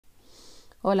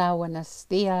Hola, buenos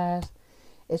días.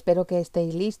 Espero que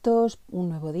estéis listos. Un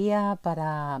nuevo día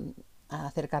para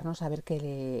acercarnos a ver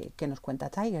qué nos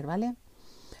cuenta Tiger, ¿vale?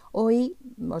 Hoy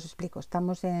os explico,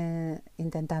 estamos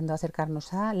intentando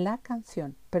acercarnos a la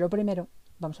canción, pero primero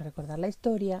vamos a recordar la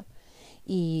historia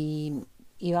y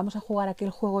vamos a jugar aquel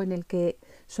juego en el que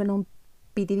suena un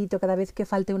pitidito cada vez que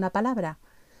falte una palabra.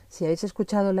 Si habéis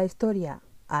escuchado la historia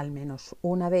al menos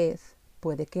una vez,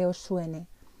 puede que os suene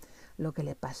lo que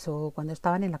le pasó cuando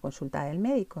estaban en la consulta del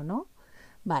médico, ¿no?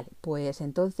 Vale, pues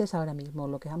entonces ahora mismo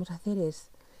lo que vamos a hacer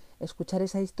es escuchar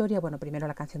esa historia, bueno, primero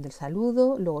la canción del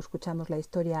saludo, luego escuchamos la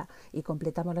historia y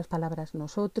completamos las palabras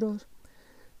nosotros,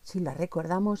 si las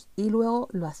recordamos, y luego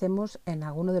lo hacemos en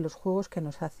alguno de los juegos que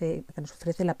nos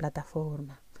ofrece la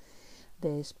plataforma.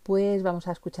 Después vamos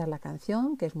a escuchar la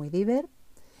canción, que es muy diver,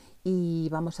 y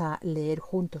vamos a leer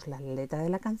juntos la letra de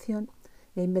la canción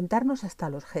e inventarnos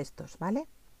hasta los gestos, ¿vale?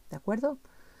 ¿De acuerdo?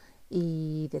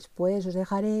 Y después os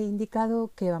dejaré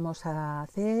indicado qué vamos a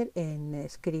hacer en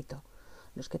escrito.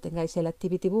 Los que tengáis el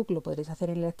Activity Book lo podréis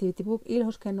hacer en el Activity Book y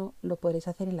los que no lo podréis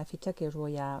hacer en la ficha que os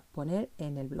voy a poner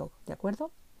en el blog, ¿de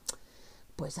acuerdo?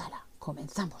 Pues hala,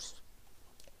 comenzamos.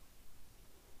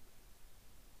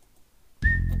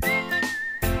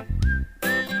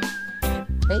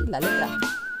 ¿Veis la letra?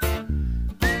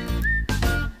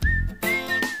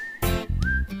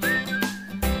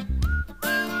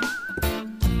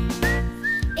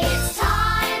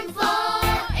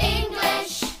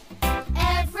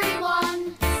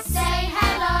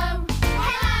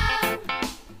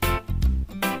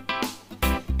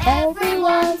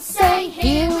 Everyone say,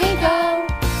 here we go,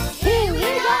 here we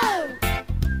go.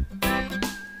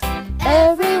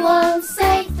 Everyone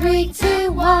say, 3, 2,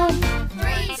 1,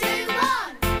 3, 2,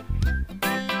 1.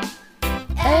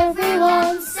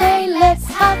 Everyone say, let's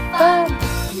have fun,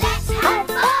 let's have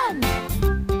fun.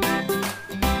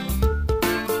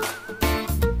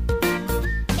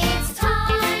 It's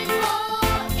time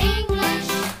for English.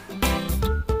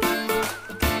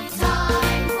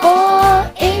 Time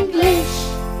for English.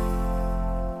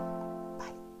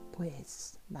 Vale,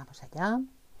 pues vamos allá.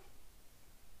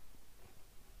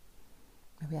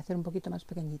 Me voy a hacer un poquito más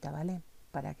pequeñita, ¿vale?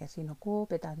 Para que así no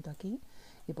ocupe tanto aquí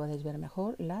y podáis ver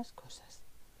mejor las cosas.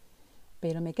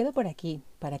 Pero me quedo por aquí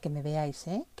para que me veáis,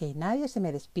 ¿eh? Que nadie se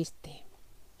me despiste.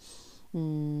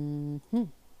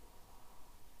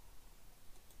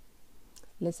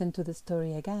 Listen to the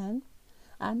story again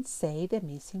and say the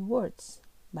missing words,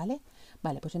 ¿vale?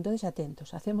 Vale, pues entonces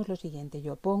atentos. Hacemos lo siguiente.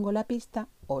 Yo pongo la pista,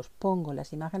 os pongo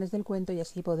las imágenes del cuento y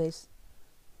así podéis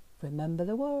remember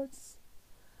the words.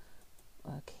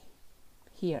 Okay,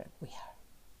 here we are.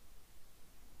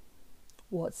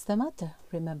 What's the matter?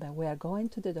 Remember, we are going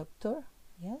to the doctor.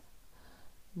 Yeah.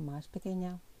 Más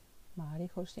pequeña. María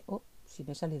José. Oh, sí,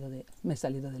 me he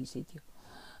salido del sitio.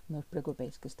 No os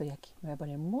preocupéis, que estoy aquí. Me voy a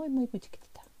poner muy, muy, muy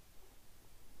chiquitita.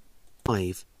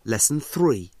 5. Lesson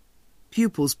 3.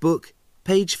 Pupils Book,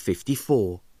 page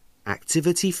 54.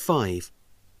 Activity 5.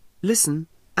 Listen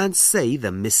and say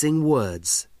the missing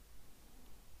words.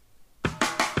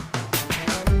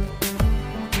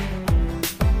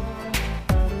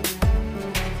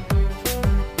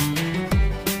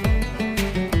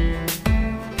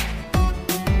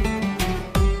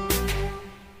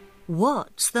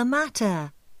 What's the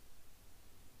matter?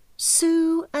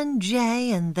 Sue and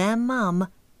Jay and their mum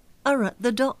are at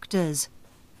the doctor's.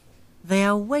 They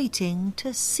are waiting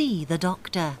to see the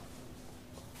doctor.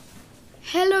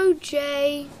 Hello,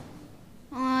 Jay.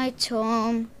 Hi,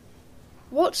 Tom.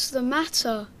 What's the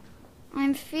matter?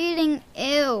 I'm feeling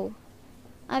ill.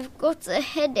 I've got a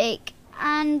headache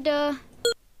and,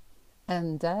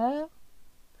 And,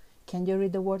 can you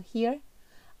read the word here?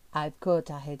 I've got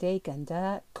a headache and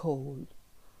a cold.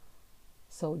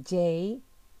 So Jay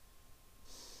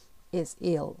is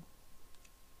ill.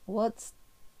 What's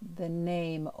the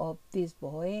name of this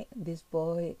boy? This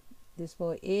boy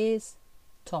is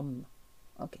Tom.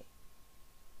 Okay.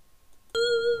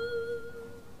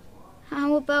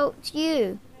 How about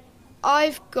you?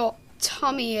 I've got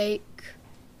tummy ache.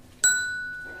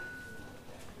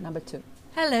 Number 2.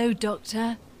 Hello,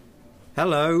 Doctor.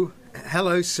 Hello.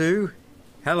 Hello, Sue.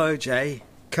 Hello, Jay.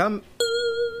 Come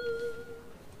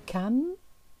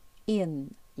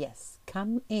in. Yes,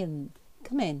 come in.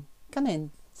 Come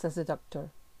in, says the doctor.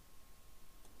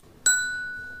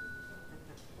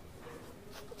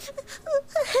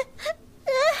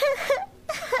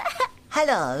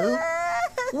 Hello.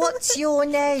 What's your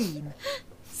name?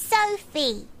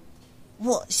 Sophie.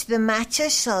 What's the matter,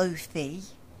 Sophie?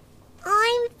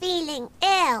 I'm feeling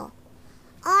ill.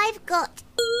 I've got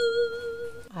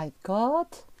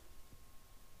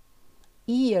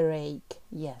earache.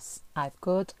 Yes, I've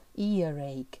got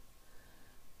earache.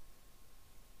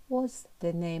 What's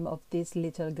the name of this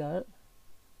little girl?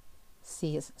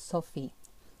 She is Sophie.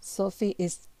 Sophie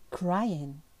is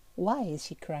crying. Why is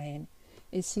she crying?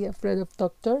 Is she afraid of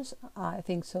doctors? I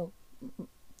think so.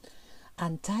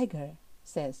 And Tiger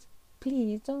says,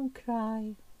 please don't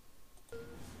cry.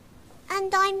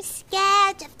 And I'm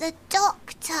scared of the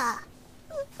doctor.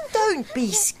 Don't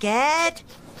be scared.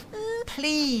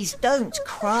 Please don't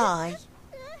cry.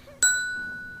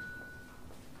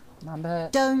 Number,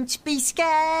 Don't be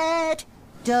scared.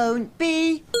 Don't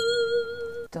be.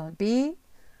 don't be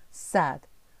sad.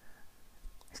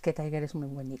 Es que Tiger es muy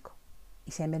buen Nico.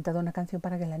 Y se ha inventado una canción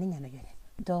para que la niña no llore.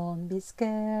 Don't be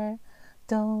scared.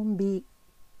 Don't be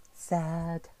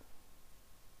sad.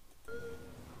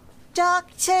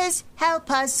 Doctors, help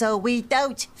us so we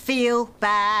don't feel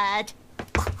bad.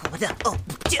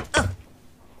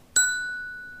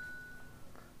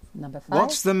 Number 5.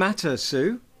 What's the matter,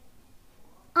 Sue?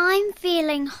 I'm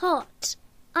feeling hot.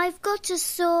 I've got a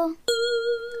sore.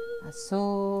 A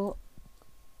sore.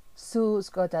 Sue's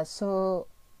got a sore.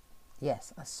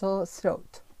 Yes, a sore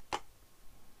throat.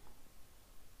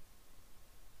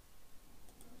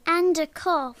 And a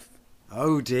cough.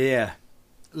 Oh dear.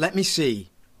 Let me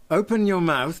see. Open your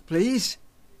mouth, please.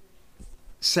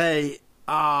 Say,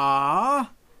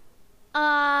 ah.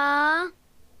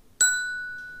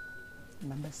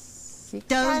 Number 6.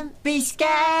 Don't be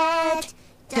scared.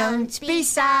 Don't be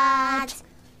sad.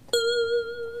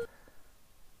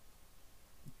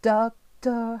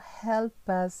 Doctor, help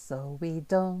us so we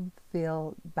don't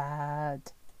feel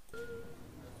bad.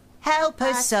 Help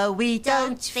us so we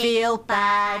don't feel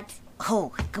bad.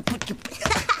 Oh.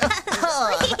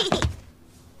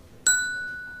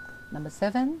 Number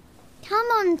 7. Come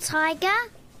on,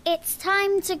 Tiger. It's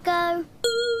time to go.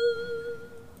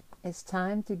 It's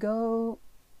time to go.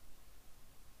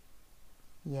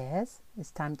 Yes, it's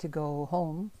time to go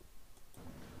home.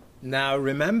 Now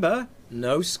remember,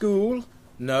 no school,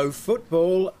 no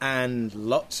football, and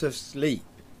lots of sleep.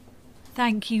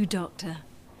 Thank you, Doctor.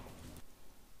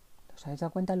 ¿Os habéis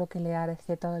dado cuenta lo que le ha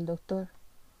recetado el doctor?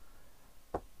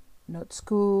 Not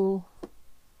school,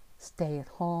 stay at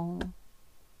home.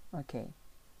 Okay.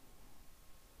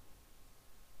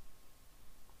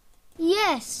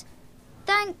 Yes.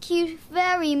 Thank you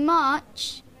very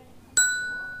much.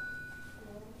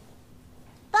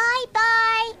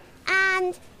 Bye-bye.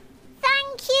 And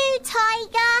thank you,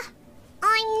 Tiger.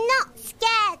 I'm not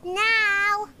scared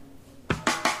now.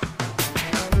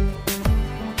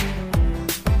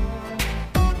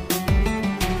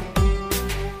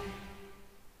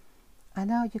 And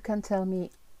now you can tell me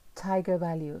Tiger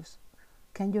values.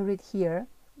 Can you read here?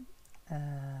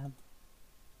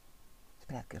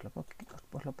 Esperad que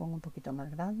os lo pongo un poquito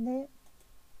más grande.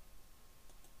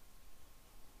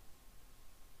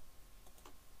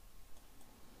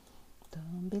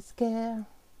 Don't be scared,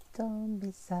 don't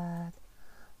be sad.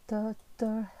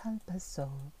 Doctor, help us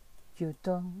so you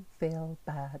don't feel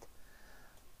bad.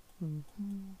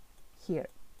 Here,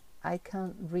 I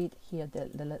can read here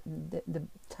the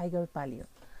Tiger value.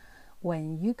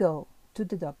 When you go to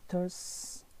the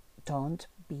doctors, don't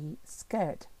be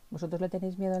scared. ¿Vosotros le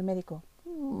tenéis miedo al médico?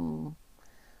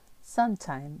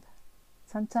 Sometimes,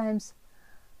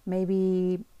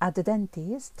 maybe at the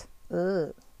dentist.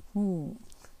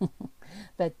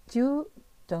 But you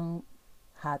don't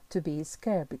have to be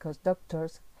scared because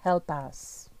doctors help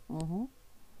us.